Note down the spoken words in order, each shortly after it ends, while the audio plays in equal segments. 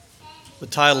The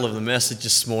title of the message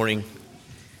this morning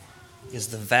is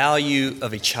The Value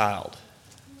of a Child.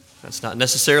 That's not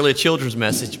necessarily a children's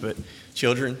message, but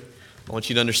children, I want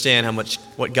you to understand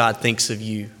what God thinks of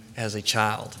you as a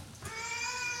child.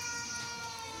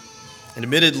 And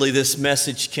admittedly, this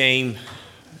message came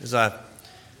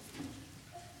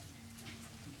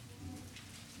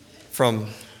from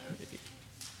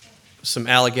some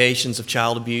allegations of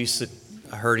child abuse that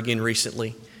I heard again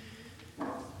recently.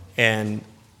 And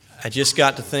I just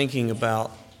got to thinking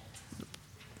about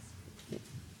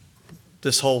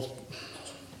this whole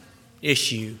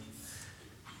issue.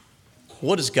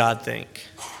 What does God think?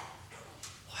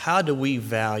 How do we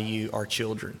value our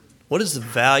children? What is the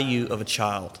value of a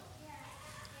child?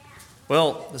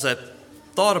 Well, as I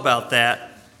thought about,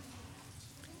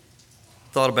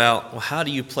 how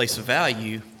do you place a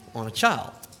value on a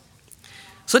child?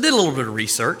 So I did a little bit of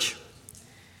research,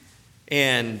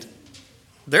 and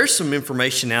there's some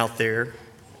information out there.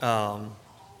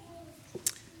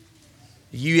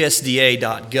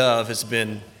 USDA.gov is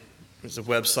a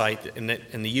website,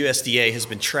 and the USDA has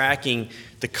been tracking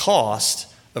the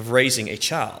cost of raising a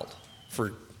child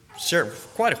for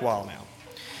quite a while now.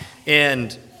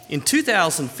 And in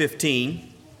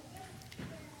 2015,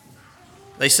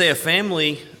 they say a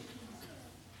family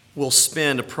will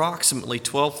spend approximately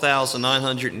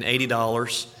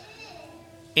 $12,980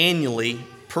 annually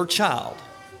per child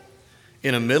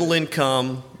in a middle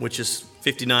income, which is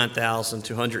 $59,000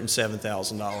 to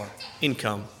 $107,000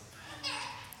 income.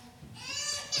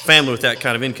 A family with that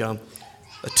kind of income,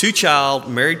 a two-child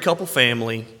married couple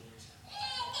family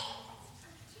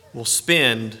will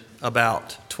spend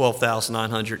about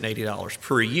 $12,980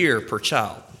 per year per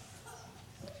child,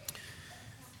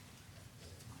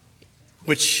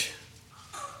 which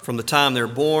from the time they're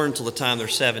born till the time they're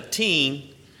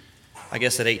 17, I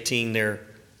guess at 18 they're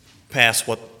past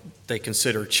what they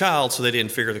consider a child, so they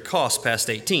didn't figure the cost past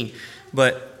 18.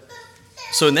 But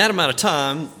so in that amount of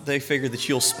time, they figure that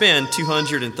you'll spend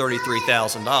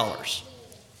 $233,000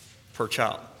 per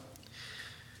child.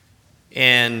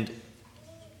 And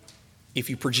if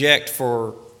you project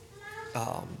for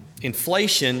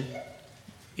inflation,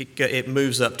 it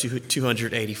moves up to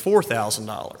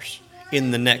 $284,000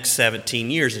 in the next 17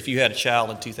 years if you had a child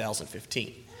in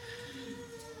 2015.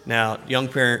 Now, young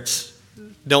parents,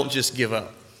 don't just give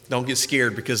up. Don't get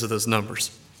scared because of those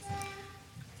numbers.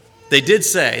 They did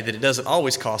say that it doesn't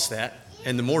always cost that,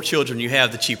 and the more children you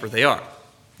have, the cheaper they are.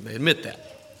 They admit that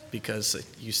because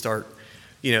you start,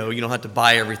 you don't have to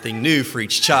buy everything new for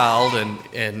each child,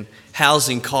 and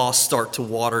housing costs start to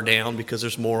water down because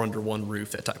there's more under one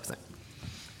roof, that type of thing.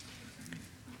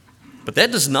 But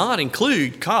that does not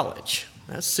include college.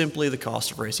 That's simply the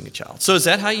cost of raising a child. So is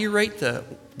that how you rate the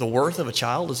worth of a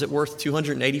child? Is it worth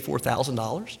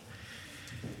 $284,000?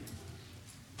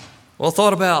 Well, I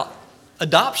thought about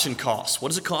adoption costs. What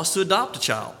does it cost to adopt a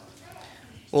child?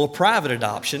 Well, a private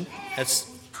adoption, that's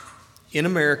in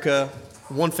America,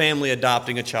 one family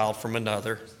adopting a child from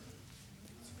another.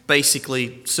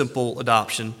 Basically, simple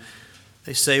adoption.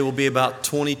 They say will be about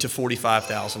 $20,000 to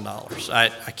 $45,000. I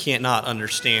cannot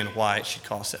understand why it should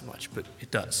cost that much, but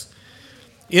it does.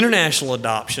 International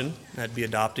adoption, that'd be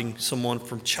adopting someone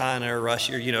from China or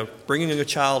Russia, bringing a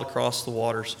child across the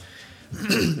waters,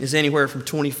 is anywhere from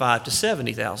 $25,000 to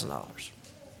 $70,000.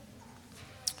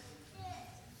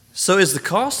 So is the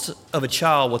cost of a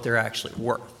child what they're actually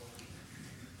worth?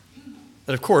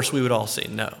 And of course, we would all say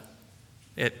no.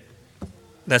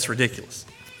 That's ridiculous.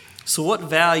 So what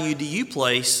value do you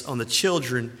place on the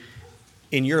children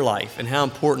in your life, and how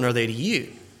important are they to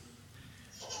you?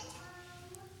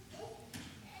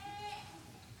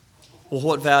 Well,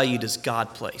 what value does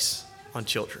God place on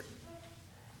children?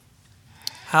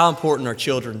 How important are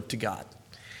children to God?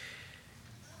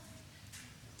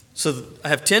 So I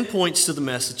have 10 points to the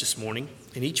message this morning,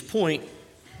 and each point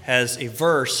has a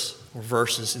verse or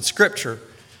verses in Scripture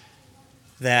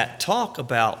that talk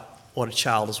about what a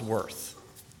child is worth,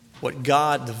 what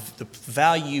the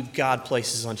value God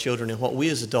places on children, and what we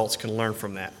as adults can learn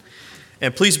from that.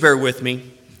 And please bear with me.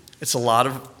 It's a lot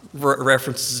of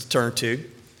references to turn to.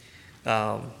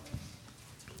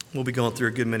 We'll be going through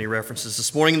a good many references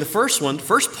this morning. And the first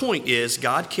point is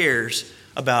God cares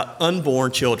about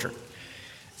unborn children.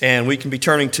 And we can be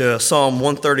turning to Psalm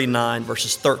 139,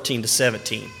 verses 13 to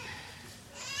 17.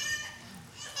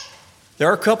 There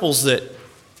are couples that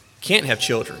can't have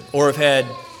children or have had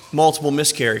multiple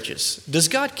miscarriages. Does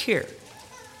God care?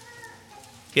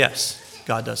 Yes,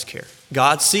 God does care.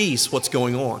 God sees what's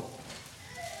going on.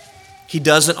 He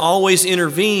doesn't always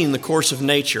intervene in the course of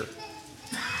nature.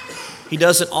 He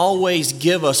doesn't always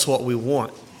give us what we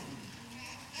want.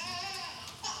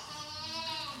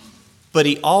 but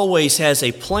he always has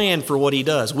a plan for what he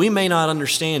does. We may not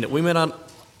understand it. We may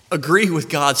not agree with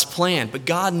God's plan, but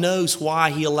God knows why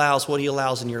he allows what he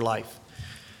allows in your life.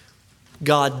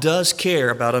 God does care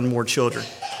about unborn children.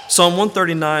 Psalm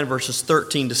 139, verses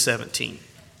 13 to 17.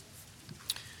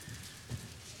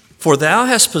 For thou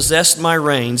hast possessed my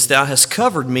reins, thou hast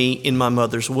covered me in my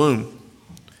mother's womb.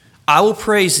 I will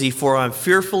praise thee, for I am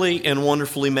fearfully and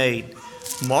wonderfully made.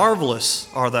 Marvelous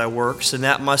are thy works, and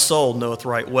that my soul knoweth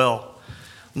right well.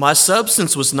 My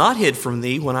substance was not hid from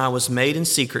thee when I was made in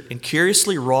secret and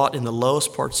curiously wrought in the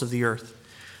lowest parts of the earth.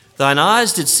 Thine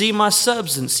eyes did see my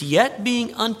substance, yet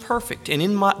being unperfect, and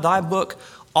in thy book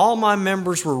all my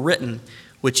members were written,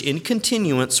 which in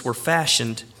continuance were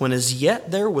fashioned, when as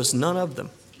yet there was none of them.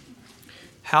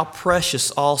 How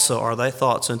precious also are thy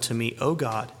thoughts unto me, O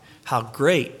God! How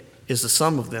great is the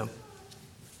sum of them!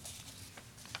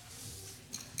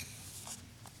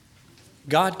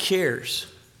 God cares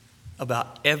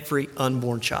about every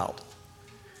unborn child.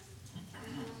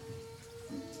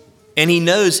 And he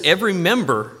knows every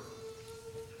member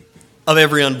of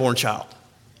every unborn child,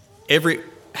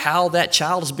 how that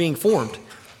child is being formed.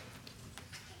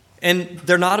 And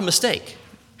they're not a mistake.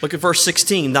 Look at verse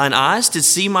 16. Thine eyes did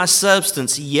see my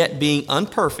substance, yet being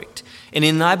unperfect. And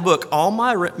in thy book all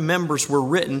my members were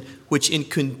written, which in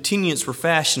continuance were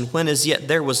fashioned, when as yet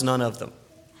there was none of them.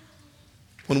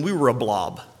 When we were a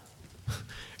blob,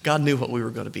 God knew what we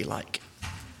were going to be like.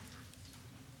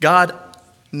 God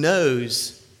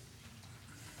knows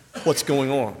what's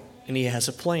going on, and he has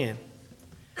a plan.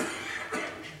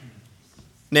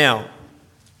 Now,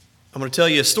 I'm going to tell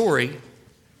you a story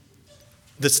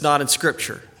that's not in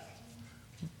Scripture,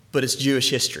 but it's Jewish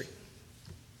history.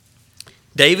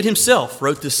 David himself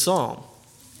wrote this psalm.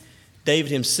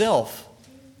 David himself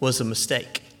was a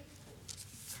mistake.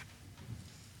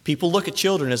 People look at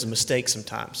children as a mistake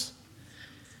sometimes.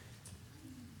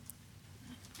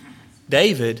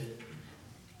 David,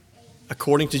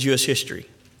 according to Jewish history,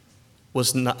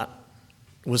 was not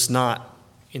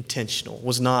intentional,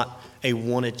 was not a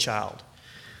wanted child.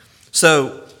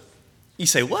 So you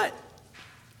say, what?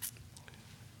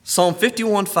 Psalm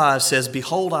 51:5 says,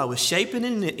 Behold, I was shapen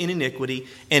in iniquity,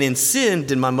 and in sin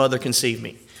did my mother conceive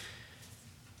me.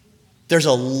 There's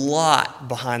a lot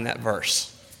behind that verse.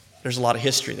 There's a lot of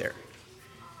history there.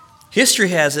 History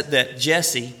has it that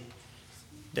Jesse,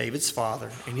 David's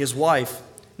father, and his wife,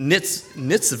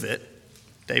 Nitzavit,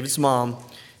 David's mom,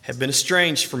 had been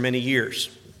estranged for many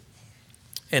years.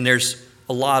 And there's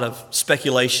a lot of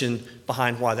speculation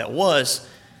behind why that was.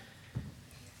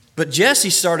 But Jesse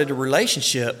started a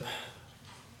relationship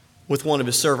with one of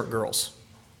his servant girls.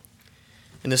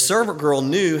 And the servant girl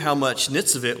knew how much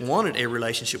Nitzavit wanted a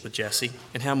relationship with Jesse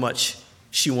and how much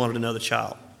she wanted another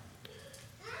child.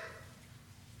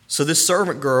 So this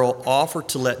servant girl offered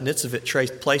to let Nitzavit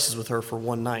trade places with her for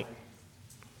one night.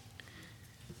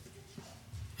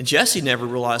 And Jesse never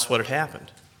realized what had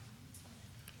happened.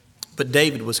 But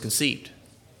David was conceived.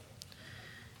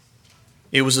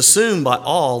 It was assumed by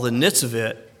all that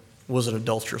Nitzavit was an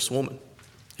adulterous woman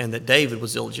and that David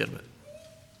was illegitimate.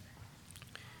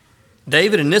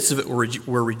 David and Nitzavit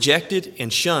were rejected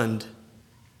and shunned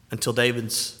until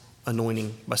David's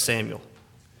anointing by Samuel.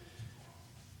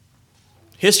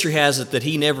 History has it that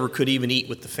he never could even eat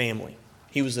with the family.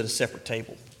 He was at a separate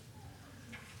table.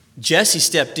 Jesse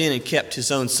stepped in and kept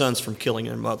his own sons from killing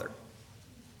their mother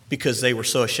because they were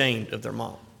so ashamed of their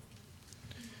mom.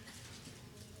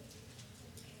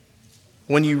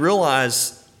 When you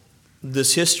realize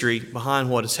this history behind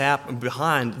what has happened,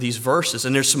 behind these verses,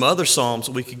 and there's some other Psalms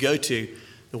that we could go to,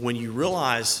 that when you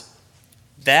realize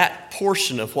that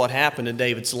portion of what happened in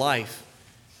David's life,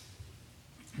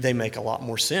 they make a lot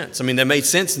more sense. I mean, they made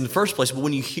sense in the first place, but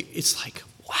when you hear, it's like,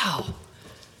 wow.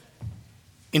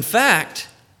 In fact,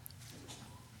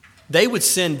 they would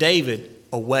send David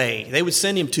away. They would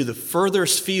send him to the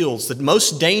furthest fields, the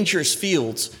most dangerous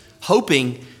fields,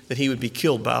 hoping that he would be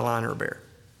killed by a lion or a bear.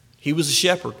 He was a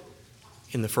shepherd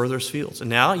in the furthest fields. And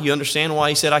now you understand why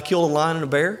he said, I killed a lion and a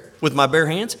bear with my bare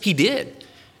hands? He did.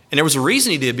 And there was a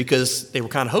reason he did, because they were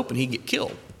kind of hoping he'd get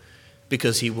killed,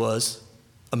 because he was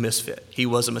a misfit. He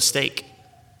was a mistake.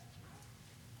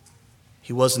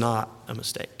 He was not a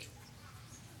mistake.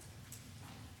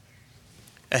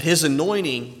 At his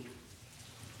anointing,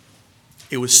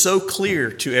 it was so clear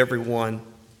to everyone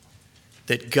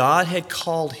that God had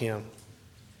called him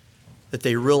that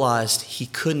they realized he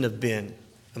couldn't have been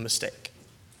a mistake.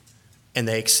 And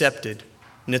they accepted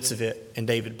Nitzavit and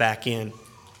David back in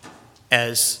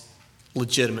as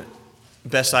legitimate,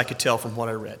 best I could tell from what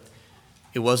I read.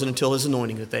 It wasn't until his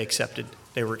anointing that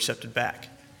they were accepted back.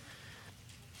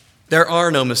 There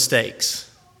are no mistakes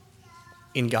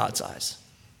in God's eyes.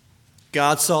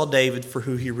 God saw David for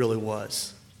who he really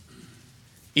was.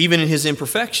 Even in his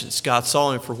imperfections, God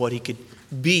saw him for what he could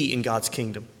be in God's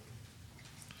kingdom.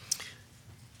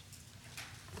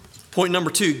 Point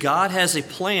number 2, God has a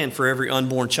plan for every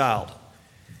unborn child,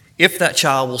 if that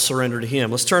child will surrender to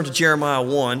him. Let's turn to Jeremiah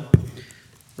 1 and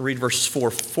read verses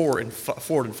 4 and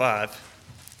 5.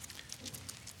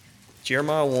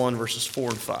 Jeremiah 1, verses 4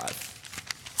 and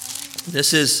 5.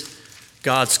 This is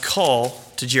God's call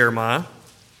to Jeremiah,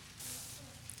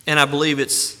 and I believe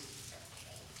it's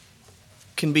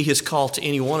can be his call to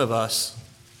any one of us.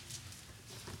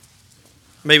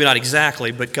 Maybe not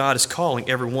exactly, but God is calling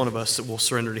every one of us that will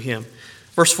surrender to him.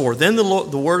 Verse 4, Then the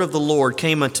word of the Lord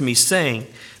came unto me, saying,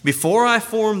 Before I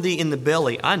formed thee in the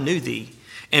belly, I knew thee.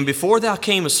 And before thou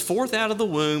camest forth out of the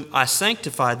womb, I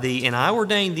sanctified thee, and I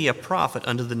ordained thee a prophet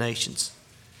unto the nations.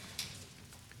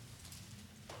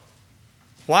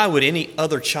 Why would any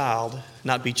other child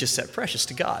not be just that precious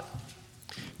to God?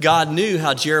 God knew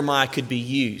how Jeremiah could be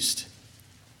used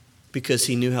because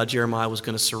he knew how Jeremiah was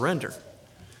going to surrender.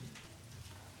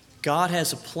 God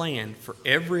has a plan for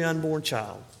every unborn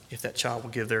child if that child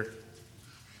will give their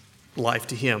life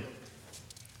to him.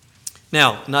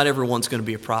 Now, not everyone's going to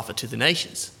be a prophet to the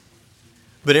nations,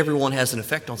 but everyone has an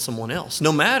effect on someone else.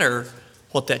 No matter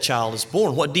what that child is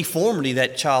born, what deformity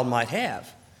that child might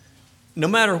have, no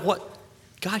matter what,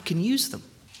 God can use them.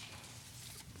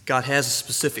 God has a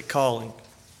specific calling,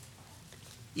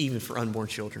 even for unborn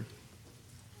children.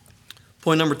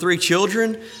 Point number 3,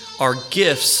 children are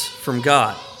gifts from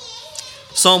God.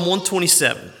 Psalm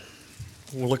 127.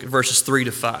 We'll look at verses 3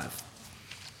 to 5.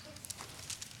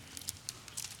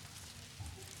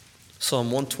 Psalm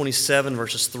 127,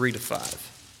 verses 3 to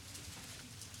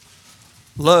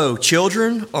 5. Lo,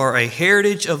 children are a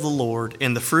heritage of the Lord,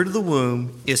 and the fruit of the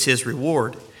womb is his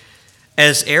reward.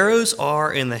 As arrows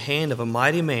are in the hand of a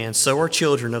mighty man, so are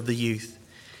children of the youth.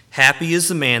 Happy is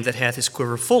the man that hath his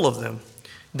quiver full of them.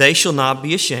 They shall not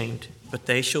be ashamed, but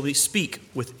they shall speak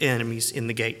with enemies in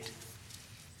the gate.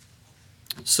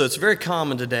 So it's very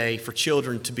common today for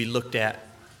children to be looked at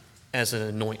as an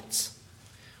annoyance,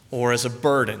 or as a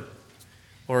burden,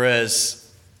 or as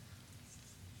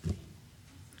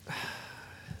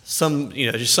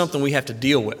just something we have to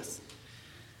deal with.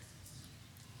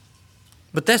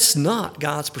 But that's not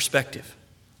God's perspective.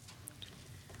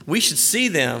 We should see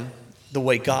them the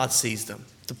way God sees them,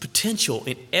 the potential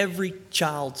in every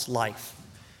child's life.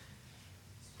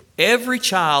 Every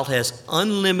child has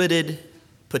unlimited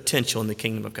potential in the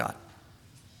kingdom of God.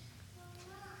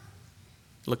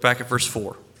 Look back at verse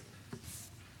 4.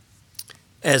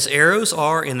 As arrows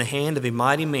are in the hand of a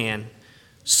mighty man,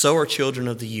 so are children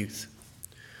of the youth.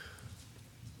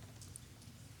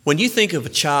 When you think of a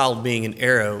child being an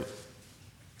arrow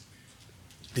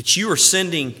that you are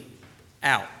sending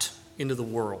out into the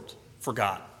world for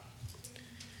God,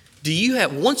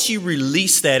 once you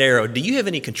release that arrow, do you have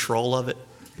any control of it?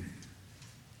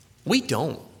 We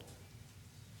don't.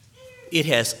 It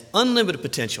has unlimited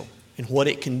potential in what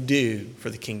it can do for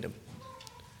the kingdom.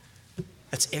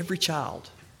 That's every child.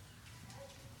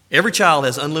 Every child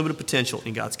has unlimited potential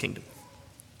in God's kingdom.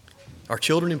 Are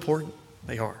children important?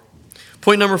 They are.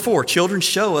 Point number 4, children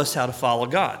show us how to follow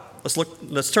God.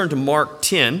 Let's turn to Mark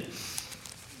 10.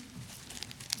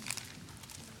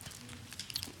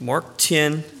 Mark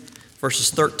 10, verses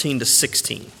 13 to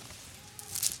 16.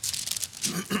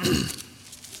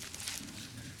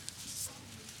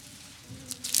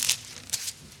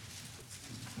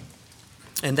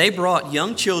 And they brought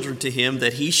young children to him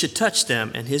that he should touch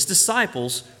them, and his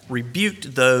disciples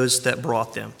rebuked those that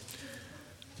brought them.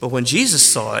 But when Jesus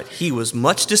saw it, he was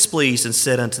much displeased and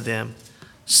said unto them,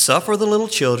 Suffer the little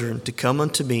children to come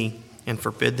unto me, and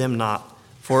forbid them not,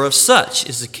 for of such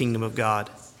is the kingdom of God.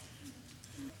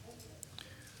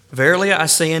 Verily I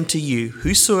say unto you,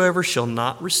 whosoever shall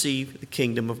not receive the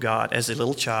kingdom of God as a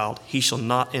little child, he shall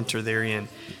not enter therein.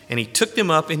 And he took them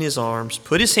up in his arms,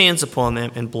 put his hands upon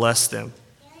them, and blessed them.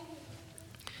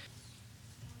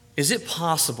 Is it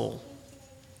possible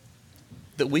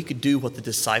that we could do what the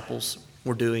disciples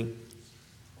were doing?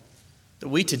 That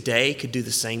we today could do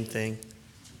the same thing?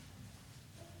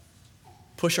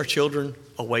 Push our children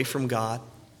away from God?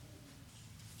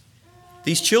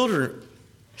 These children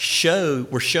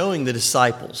were showing the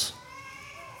disciples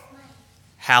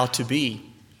how to be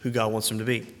who God wants them to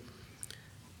be.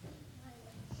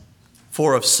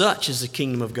 For of such is the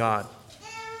kingdom of God.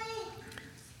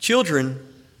 Children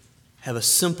have a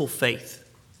simple faith.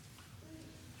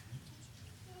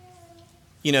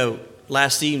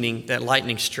 Last evening that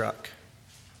lightning struck,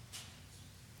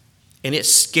 and it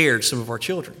scared some of our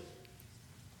children.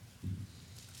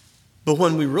 But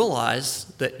when we realize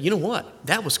that, you know what,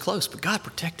 that was close, but God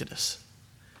protected us.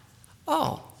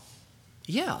 Oh,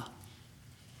 yeah.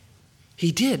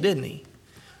 He did, didn't he?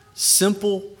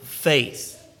 Simple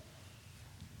faith.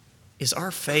 Is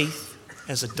our faith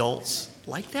as adults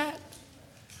like that?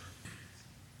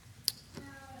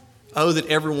 Oh, that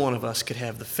every one of us could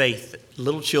have the faith that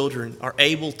little children are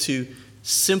able to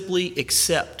simply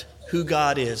accept who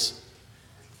God is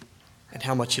and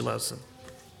how much He loves them.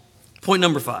 Point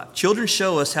number 5. Children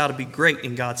show us how to be great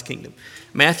in God's kingdom.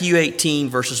 Matthew 18,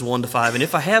 verses 1 to 5. And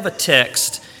if I have a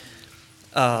text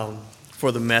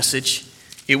for the message,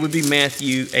 it would be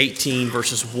Matthew 18,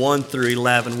 verses 1 through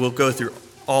 11. We'll go through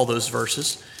all those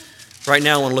verses. Right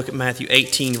now I want to look at Matthew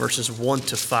 18, verses 1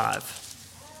 to 5.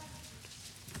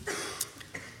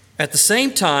 At the same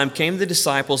time came the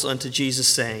disciples unto Jesus,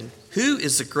 saying, Who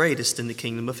is the greatest in the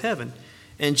kingdom of heaven?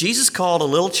 And Jesus called a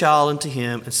little child unto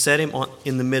him, and set him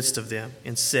in the midst of them,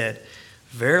 and said,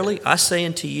 Verily I say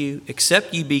unto you,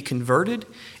 except ye be converted,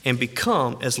 and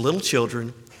become as little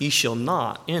children, ye shall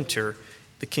not enter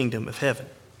the kingdom of heaven.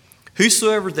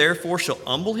 Whosoever therefore shall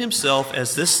humble himself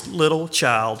as this little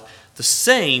child, the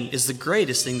same is the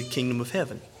greatest in the kingdom of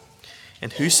heaven.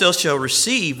 And whoso shall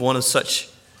receive one such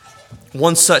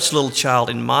little child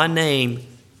in my name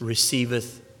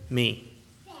receiveth me.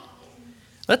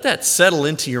 Let that settle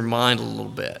into your mind a little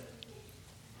bit.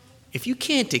 If you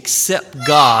can't accept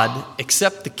God,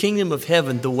 accept the kingdom of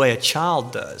heaven the way a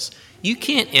child does, you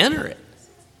can't enter it.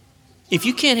 If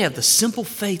you can't have the simple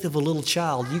faith of a little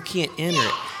child, you can't enter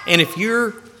it. And if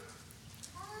you're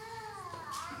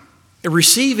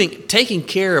taking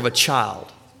care of a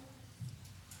child,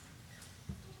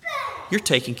 you're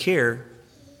taking care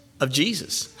of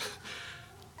Jesus.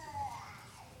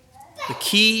 The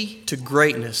key to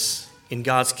greatness in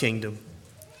God's kingdom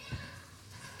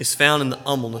is found in the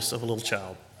humbleness of a little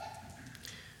child.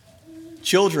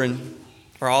 Children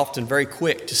are often very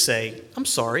quick to say, I'm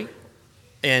sorry,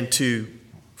 and to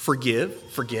forgive,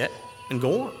 forget, and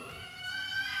go on.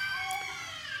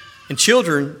 And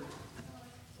children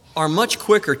are much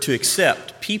quicker to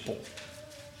accept people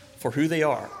for who they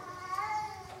are.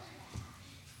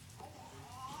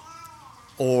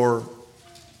 Or,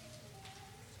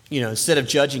 instead of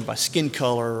judging by skin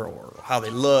color or how they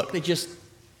look, they just,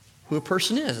 who a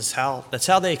person is. That's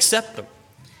how they accept them.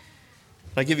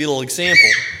 I'll give you a little example.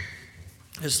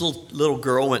 This little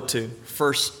girl went to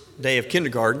first day of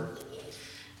kindergarten,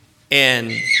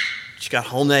 and she got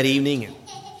home that evening, and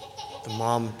her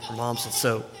mom said,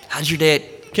 So, how'd your day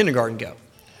at kindergarten go?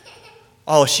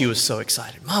 Oh, she was so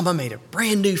excited. Mom, I made a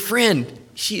brand new friend.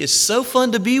 She is so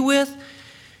fun to be with.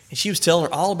 And she was telling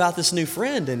her all about this new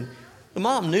friend, and the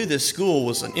mom knew this school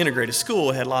was an integrated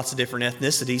school. It had lots of different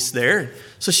ethnicities there.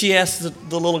 So she asked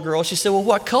the little girl, she said, Well,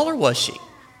 what color was she?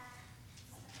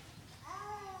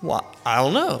 Well, I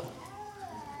don't know.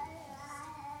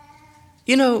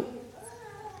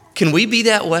 Can we be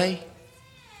that way?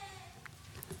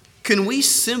 Can we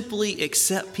simply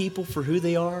accept people for who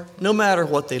they are, no matter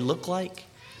what they look like?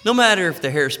 No matter if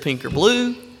their hair is pink or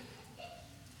blue?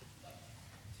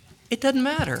 It doesn't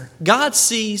matter. God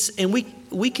sees, and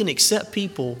we can accept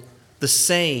people the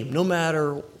same, no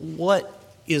matter what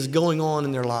is going on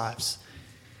in their lives.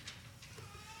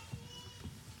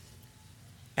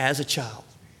 As a child,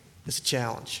 it's a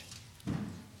challenge.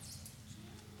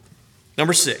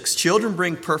 Number 6, children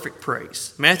bring perfect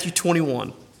praise. Matthew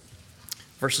 21,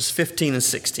 verses 15 and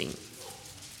 16.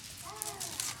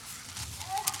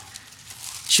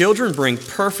 Children bring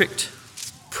perfect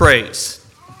praise.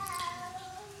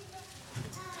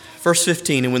 Verse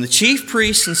 15, And when the chief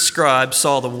priests and scribes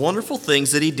saw the wonderful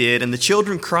things that he did, and the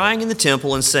children crying in the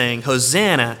temple and saying,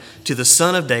 Hosanna to the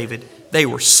Son of David, they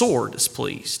were sore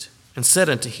displeased, and said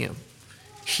unto him,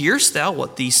 Hearest thou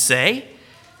what these say?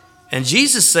 And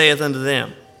Jesus saith unto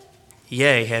them,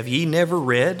 Yea, have ye never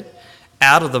read,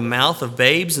 Out of the mouth of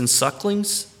babes and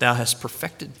sucklings thou hast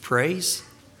perfected praise?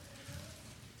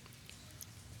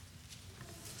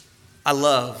 I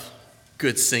love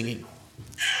good singing.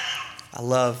 I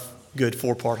love good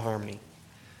 4-part harmony.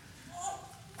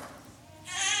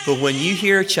 But when you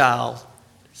hear a child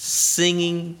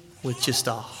singing with just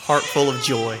a heart full of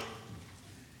joy,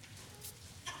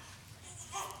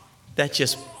 that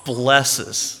just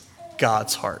blesses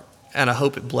God's heart. And I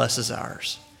hope it blesses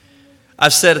ours.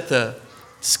 I've said at the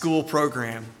school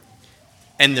program,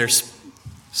 and there's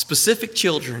specific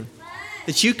children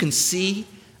that you can see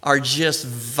are just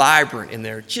vibrant in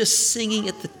there, just singing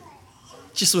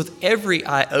just with every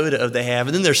iota of they have.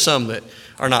 And then there's some that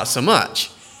are not so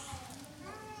much.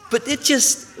 But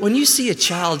when you see a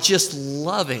child just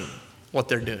loving what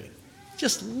they're doing,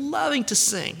 just loving to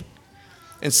sing,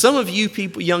 And some of you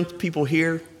people, young people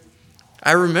here,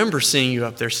 I remember seeing you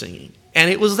up there singing. And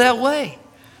it was that way.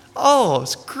 Oh,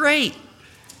 it's great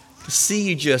to see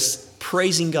you just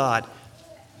praising God.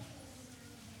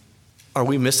 Are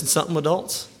we missing something,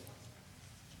 adults?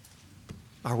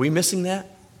 Are we missing that?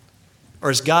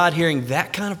 Or is God hearing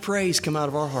that kind of praise come out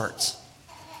of our hearts?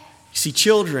 You see,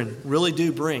 children really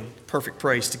do bring perfect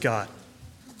praise to God.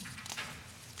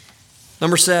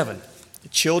 Number 7, the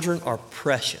children are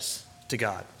precious to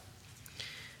God.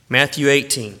 Matthew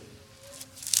 18.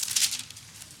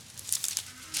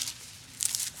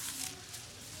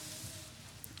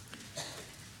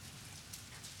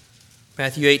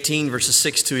 Matthew 18, verses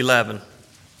 6 to 11.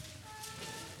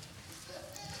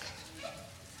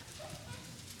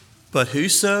 But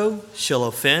whoso shall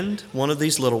offend one of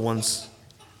these little ones,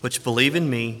 which believe in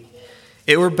me,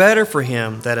 it were better for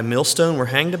him that a millstone were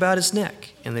hanged about his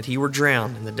neck, and that he were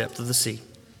drowned in the depth of the sea.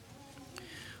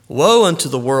 Woe unto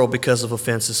the world because of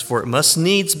offenses, for it must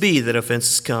needs be that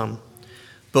offenses come.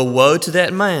 But woe to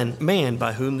that man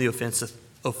by whom the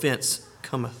offense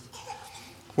cometh.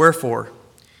 Wherefore,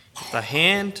 if thy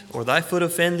hand or thy foot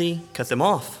offend thee, cut them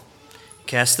off.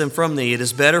 Cast them from thee. It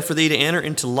is better for thee to enter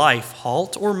into life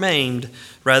halt or maimed,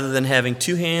 rather than having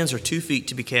 2 hands or 2 feet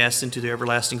to be cast into the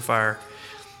everlasting fire.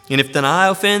 And if thine eye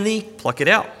offend thee, pluck it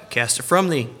out, cast it from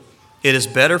thee. It is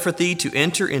better for thee to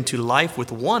enter into life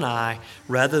with 1 eye,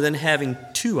 rather than having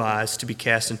 2 eyes to be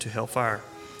cast into hellfire.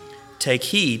 Take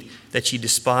heed that ye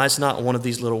despise not one of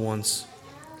these little ones.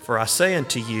 For I say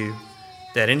unto you,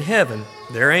 that in heaven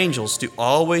their angels do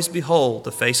always behold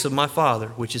the face of my Father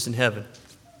which is in heaven.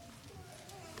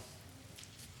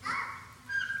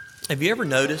 Have you ever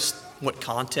noticed what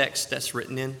context that's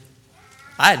written in?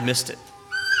 I had missed it.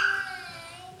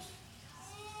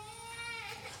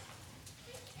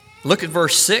 Look at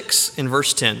verse 6 and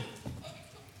verse 10.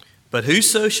 But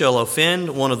whoso shall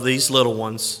offend one of these little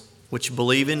ones, which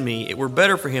believe in me, it were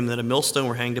better for him that a millstone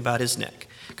were hanged about his neck.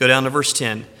 Go down to verse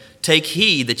 10. Take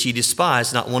heed that ye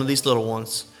despise not one of these little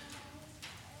ones.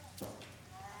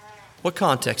 What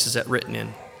context is that written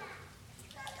in?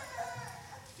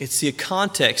 It's the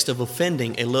context of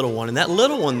offending a little one. And that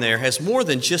little one there has more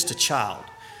than just a child.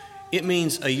 It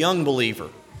means a young believer,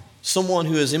 someone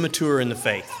who is immature in the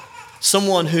faith,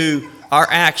 someone who our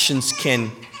actions can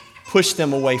push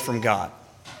them away from God.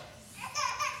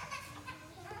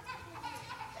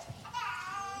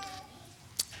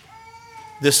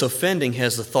 This offending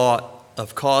has the thought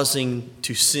of causing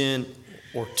to sin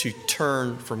or to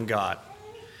turn from God.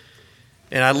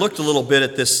 And I looked a little bit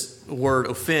at this word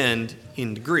offend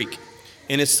in Greek,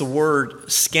 and it's the word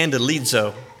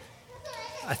scandalizo,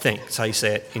 I think that's how you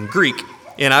say it in Greek.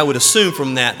 And I would assume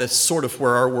from that that's sort of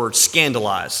where our word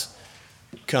scandalize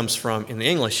comes from in the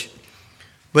English.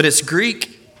 But it's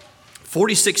Greek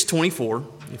 4624,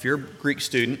 if you're a Greek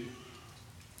student,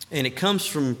 and it comes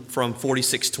from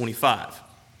 4625.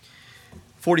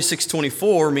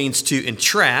 4624 means to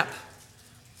entrap,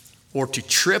 or to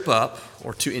trip up,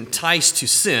 or to entice to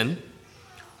sin,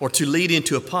 or to lead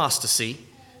into apostasy,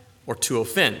 or to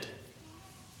offend.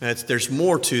 There's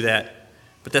more to that,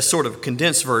 but that's sort of a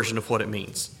condensed version of what it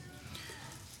means.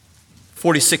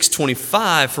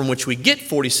 4625, from which we get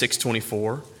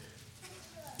 4624,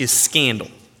 is scandal.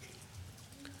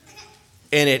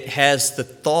 And it has the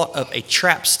thought of a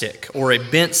trapstick or a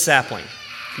bent sapling.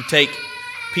 If you take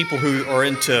people who are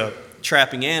into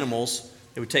trapping animals,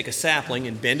 they would take a sapling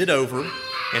and bend it over and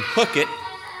hook it,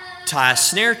 tie a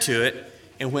snare to it,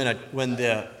 and when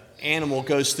the animal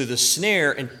goes through the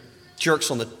snare and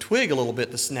jerks on the twig a little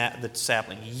bit, the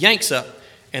sapling yanks up,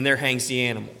 and there hangs the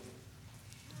animal.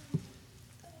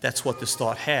 That's what this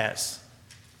thought has.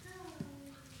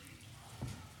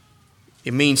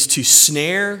 It means to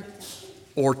snare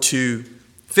or to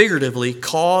figuratively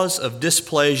cause of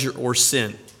displeasure or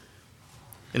sin.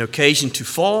 An occasion to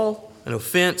fall, an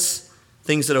offense,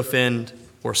 things that offend,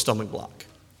 or a stumbling block.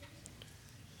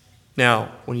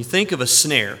 Now, when you think of a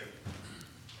snare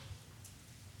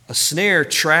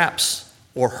traps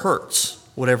or hurts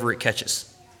whatever it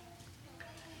catches.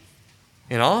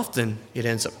 And often it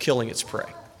ends up killing its prey.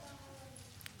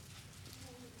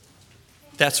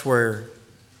 That's where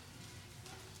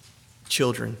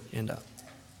children end up.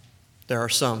 There are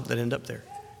some that end up there,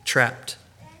 trapped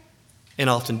and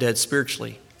often dead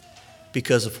spiritually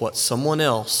because of what someone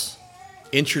else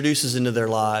introduces into their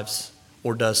lives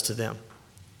or does to them.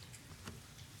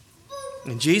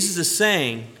 And Jesus is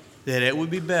saying that it would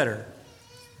be better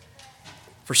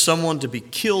for someone to be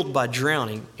killed by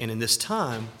drowning, and in this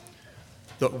time,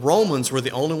 the Romans were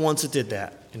the only ones that did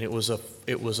that, and it was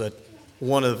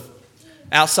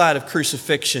outside of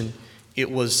crucifixion,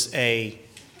 it was a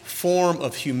form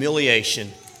of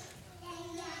humiliation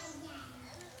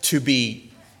to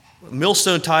be a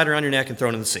millstone tied around your neck and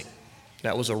thrown in the sea.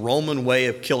 That was a Roman way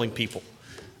of killing people,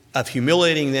 of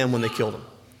humiliating them when they killed them.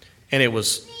 And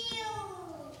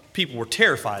people were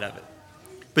terrified of it.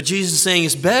 But Jesus is saying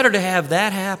it's better to have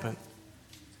that happen,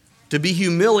 to be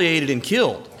humiliated and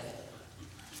killed,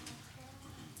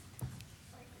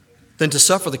 than to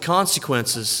suffer the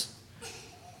consequences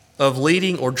of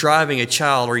leading or driving a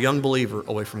child or young believer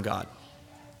away from God.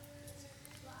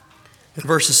 In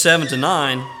verses 7 to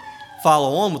 9,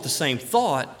 follow on with the same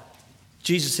thought.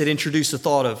 Jesus had introduced the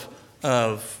thought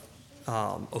of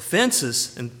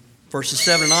offenses, and verses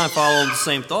 7 and 9 follow on the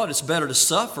same thought. It's better to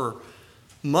suffer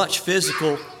much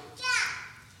physical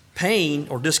pain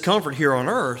or discomfort here on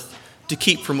earth to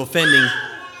keep from offending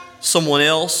someone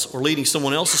else or leading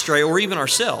someone else astray or even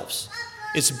ourselves.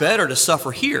 It's better to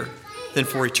suffer here than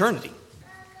for eternity.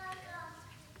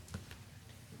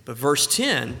 But verse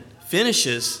 10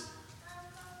 finishes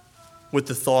with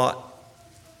the thought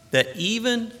that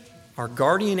even our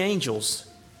guardian angels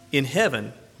in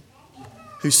heaven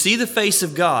who see the face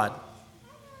of God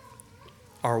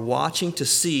are watching to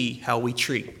see how we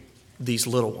treat these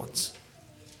little ones.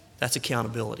 That's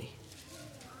accountability.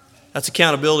 That's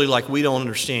accountability like we don't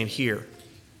understand here.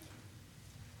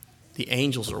 The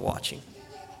angels are watching.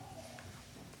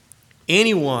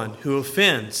 Anyone who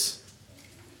offends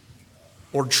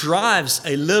or drives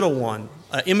a little one,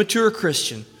 an immature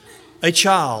Christian, a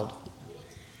child,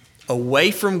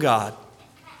 away from God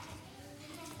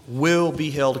will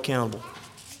be held accountable.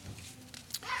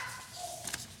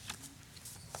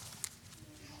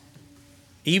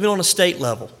 Even on a state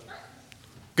level,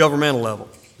 governmental level,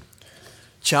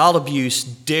 child abuse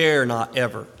dare not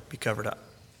ever be covered up.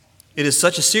 It is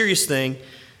such a serious thing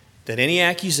that any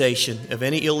accusation of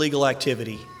any illegal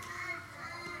activity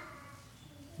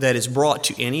that is brought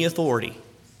to any authority,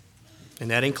 and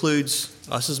that includes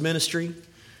us as ministry,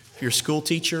 if you're a school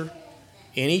teacher,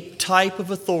 any type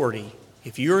of authority,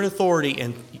 if you're an authority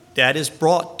and that is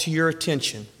brought to your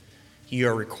attention, you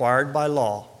are required by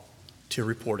law to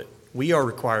report it. We are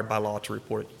required by law to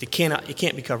report it. It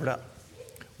can't be covered up.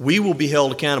 We will be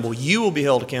held accountable. You will be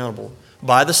held accountable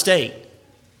by the state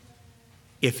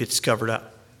if it's covered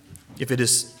up. If it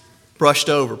is brushed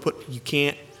over, you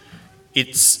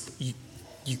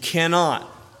cannot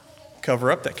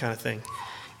cover up that kind of thing.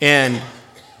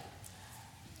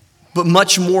 But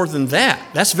much more than that,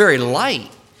 that's very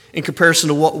light in comparison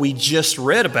to what we just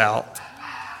read about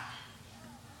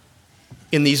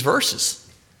in these verses.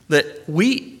 That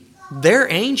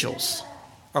their angels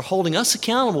are holding us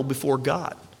accountable before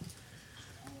God.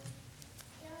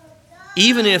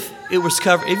 Even if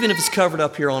it's covered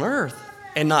up here on earth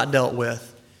and not dealt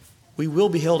with, we will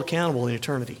be held accountable in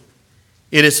eternity.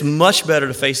 It is much better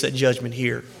to face that judgment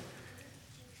here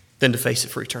than to face it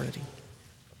for eternity.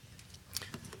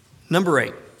 Number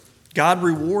 8, God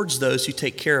rewards those who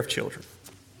take care of children.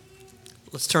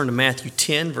 Let's turn to Matthew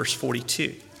 10, verse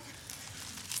 42.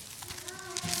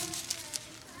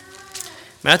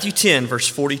 Matthew 10, verse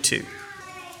 42.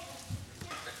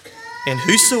 And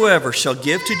whosoever shall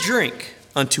give to drink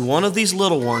unto one of these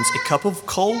little ones a cup of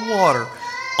cold water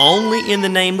only in the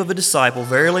name of a disciple,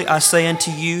 verily I say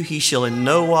unto you, he shall in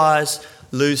no wise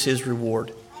lose his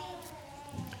reward.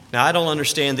 Now, I don't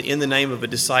understand the in the name of a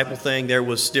disciple thing. There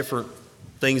was different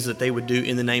things that they would do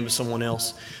in the name of someone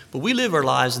else. But we live our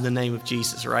lives in the name of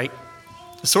Jesus, right?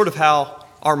 It's sort of how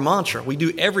our mantra, we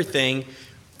do everything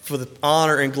for the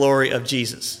honor and glory of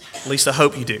Jesus. At least I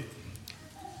hope you do.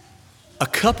 A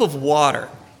cup of water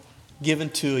given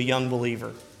to a young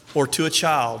believer or to a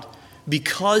child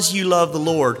because you love the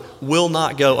Lord will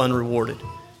not go unrewarded.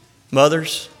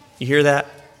 Mothers, you hear that?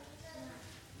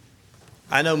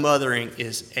 I know mothering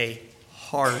is a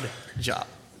hard job.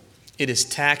 It is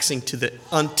taxing to the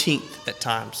umpteenth at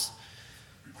times.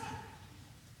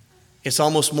 It's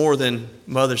almost more than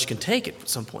mothers can take it at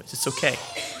some points. It's okay.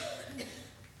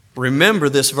 Remember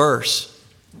this verse.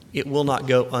 It will not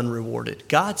go unrewarded.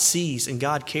 God sees and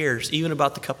God cares even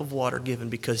about the cup of water given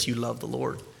because you love the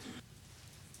Lord.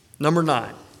 Number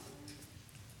 9.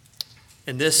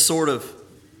 And this sort of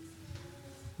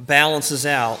balances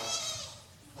out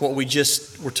what we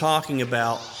just were talking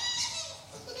about.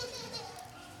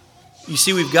 You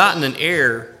see, we've gotten an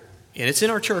error, and it's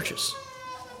in our churches.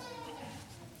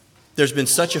 There's been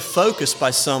such a focus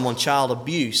by some on child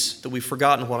abuse that we've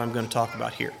forgotten what I'm going to talk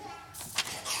about here.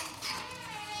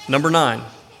 Number 9.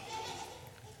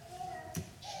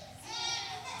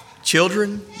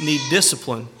 Children need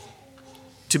discipline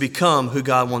to become who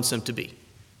God wants them to be.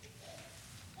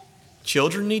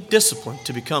 Children need discipline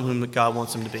to become whom God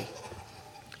wants them to be.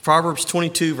 Proverbs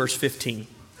 22, verse 15.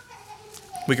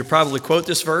 We could probably quote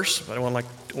this verse, but I want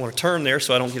to turn there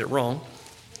so I don't get it wrong.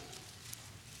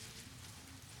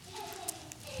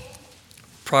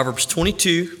 Proverbs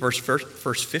 22, verse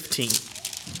 15.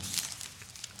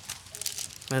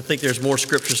 And I think there's more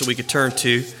scriptures that we could turn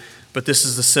to, but this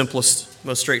is the simplest,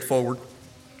 most straightforward.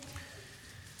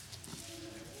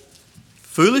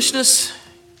 Foolishness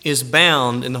is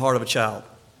bound in the heart of a child,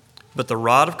 but the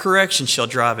rod of correction shall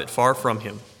drive it far from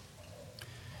him.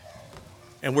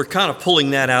 And we're kind of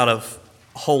pulling that out of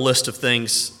a whole list of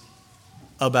things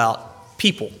about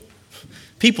people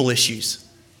issues.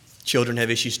 Children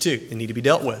have issues too. They need to be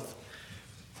dealt with.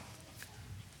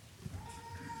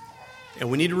 And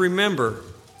we need to remember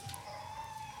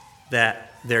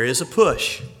that there is a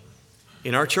push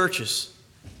in our churches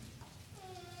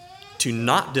to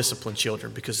not discipline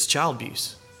children because it's child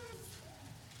abuse.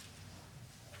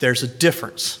 There's a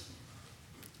difference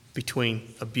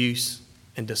between abuse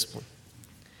and discipline.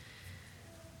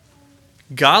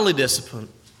 Godly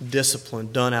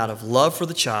discipline done out of love for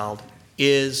the child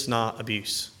is not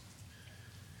abuse.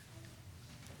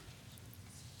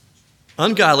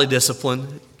 Ungodly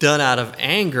discipline done out of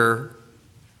anger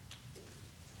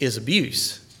is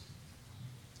abuse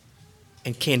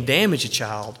and can damage a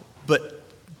child, but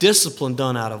discipline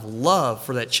done out of love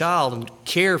for that child and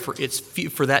care for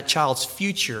that child's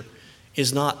future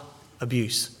is not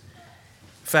abuse.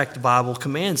 In fact, the Bible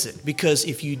commands it, because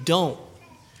if you don't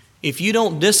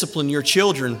discipline your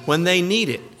children when they need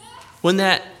it, when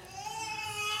that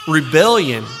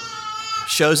rebellion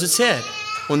shows its head,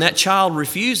 when that child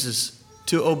refuses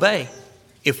to obey,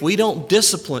 if we don't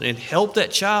discipline and help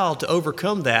that child to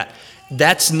overcome that,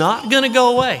 that's not going to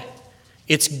go away.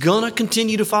 It's going to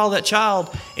continue to follow that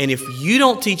child. And if you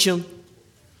don't teach them,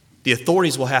 the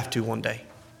authorities will have to one day.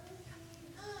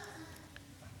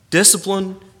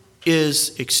 Discipline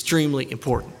is extremely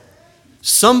important.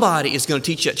 Somebody is going to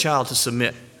teach that child to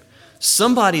submit.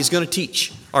 Somebody is going to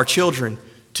teach our children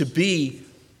to be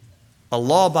a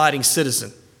law-abiding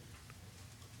citizen.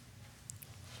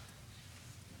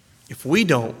 If we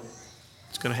don't,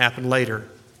 it's going to happen later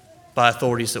by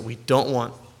authorities that we don't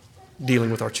want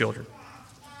dealing with our children.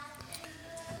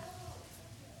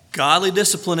 Godly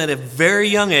discipline at a very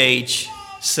young age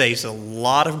saves a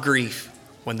lot of grief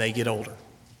when they get older.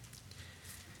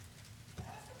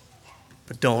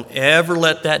 But don't ever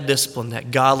let that discipline, that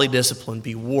godly discipline,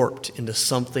 be warped into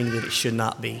something that it should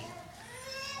not be.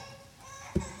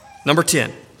 Number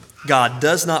 10, God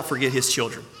does not forget his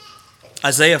children.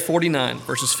 Isaiah 49,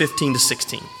 verses 15 to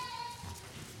 16.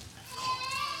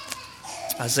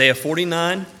 Isaiah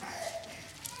 49,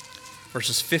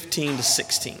 verses 15 to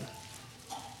 16.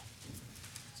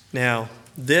 Now,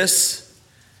 the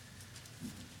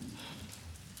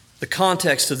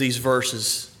context of these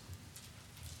verses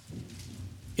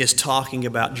is talking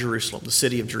about Jerusalem, the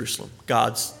city of Jerusalem,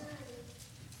 God's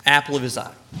apple of his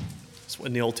eye. That's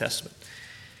in the Old Testament.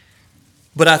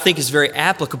 But I think it's very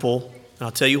applicable, and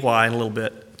I'll tell you why in a little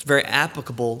bit. It's very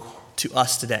applicable to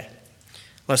us today.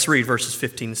 Let's read verses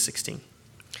 15 to 16.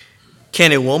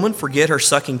 Can a woman forget her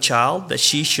sucking child, that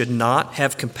she should not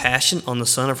have compassion on the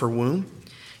son of her womb?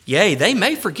 Yea, they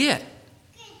may forget,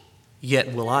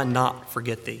 yet will I not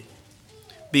forget thee.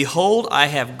 Behold, I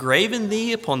have graven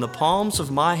thee upon the palms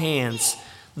of my hands.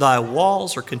 Thy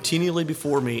walls are continually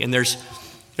before me. And there's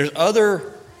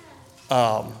other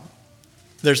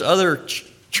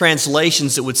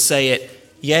translations that would say it,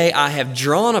 yea, I have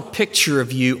drawn a picture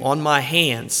of you on my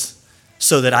hands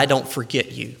so that I don't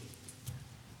forget you.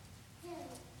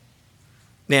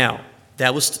 Now,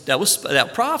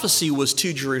 that prophecy was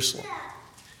to Jerusalem.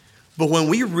 But when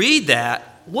we read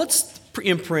that, what's the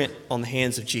imprint on the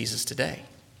hands of Jesus today?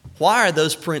 Why are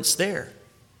those prints there?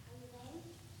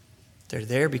 They're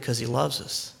there because he loves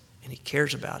us and he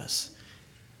cares about us.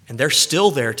 And they're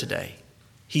still there today.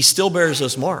 He still bears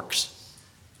those marks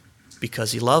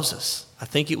because he loves us. I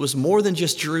think it was more than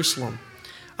just Jerusalem.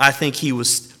 I think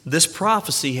this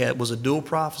prophecy was a dual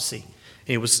prophecy.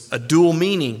 And it was a dual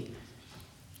meaning.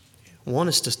 One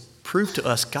is to prove to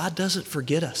us God doesn't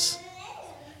forget us.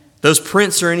 Those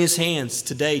prints are in his hands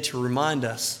today to remind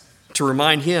us, to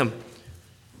remind him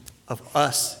of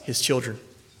us, his children.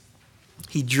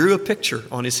 He drew a picture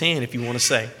on his hand, if you want to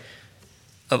say,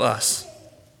 of us.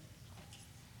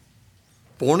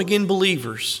 Born-again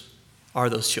believers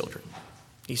are those children.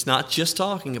 He's not just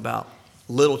talking about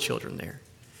little children there.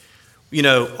 You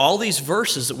know, all these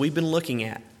verses that we've been looking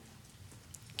at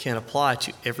can apply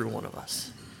to every one of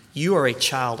us. You are a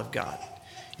child of God.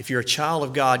 If you're a child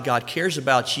of God, God cares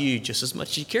about you just as much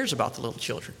as he cares about the little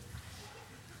children.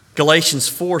 Galatians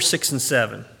 4, 6, and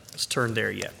 7. Let's turn there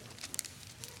yet.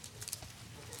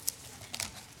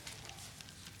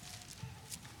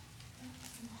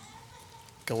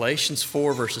 Galatians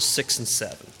 4, verses 6 and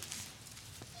 7.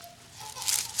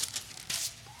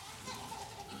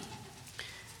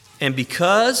 And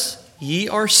because ye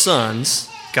are sons,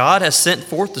 God has sent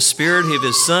forth the Spirit of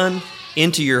His Son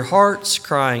into your hearts,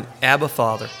 crying, Abba,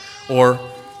 Father, or,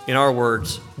 in our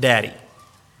words, Daddy.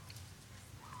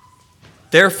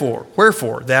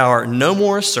 Wherefore, thou art no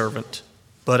more a servant,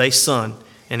 but a son,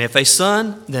 and if a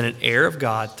son, then an heir of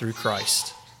God through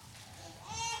Christ.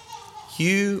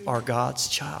 You are God's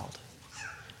child.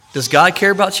 Does God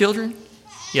care about children?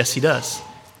 Yes, He does.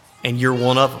 And you're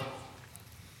one of them.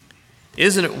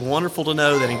 Isn't it wonderful to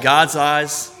know that in God's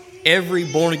eyes,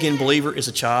 every born-again believer is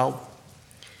a child?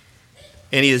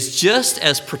 And He is just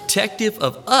as protective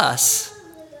of us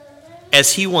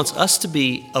as He wants us to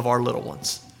be of our little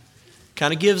ones.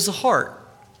 Kind of gives the heart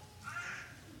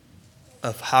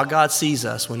of how God sees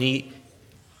us when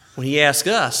He asks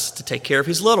us to take care of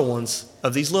His little ones,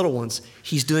 of these little ones.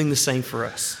 He's doing the same for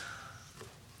us.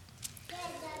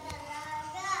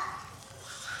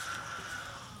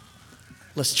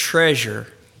 Let's treasure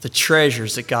the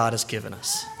treasures that God has given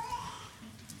us.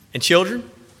 And children,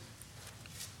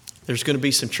 there's going to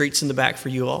be some treats in the back for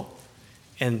you all.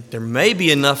 And there may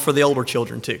be enough for the older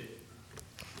children too.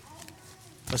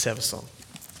 Let's have a song.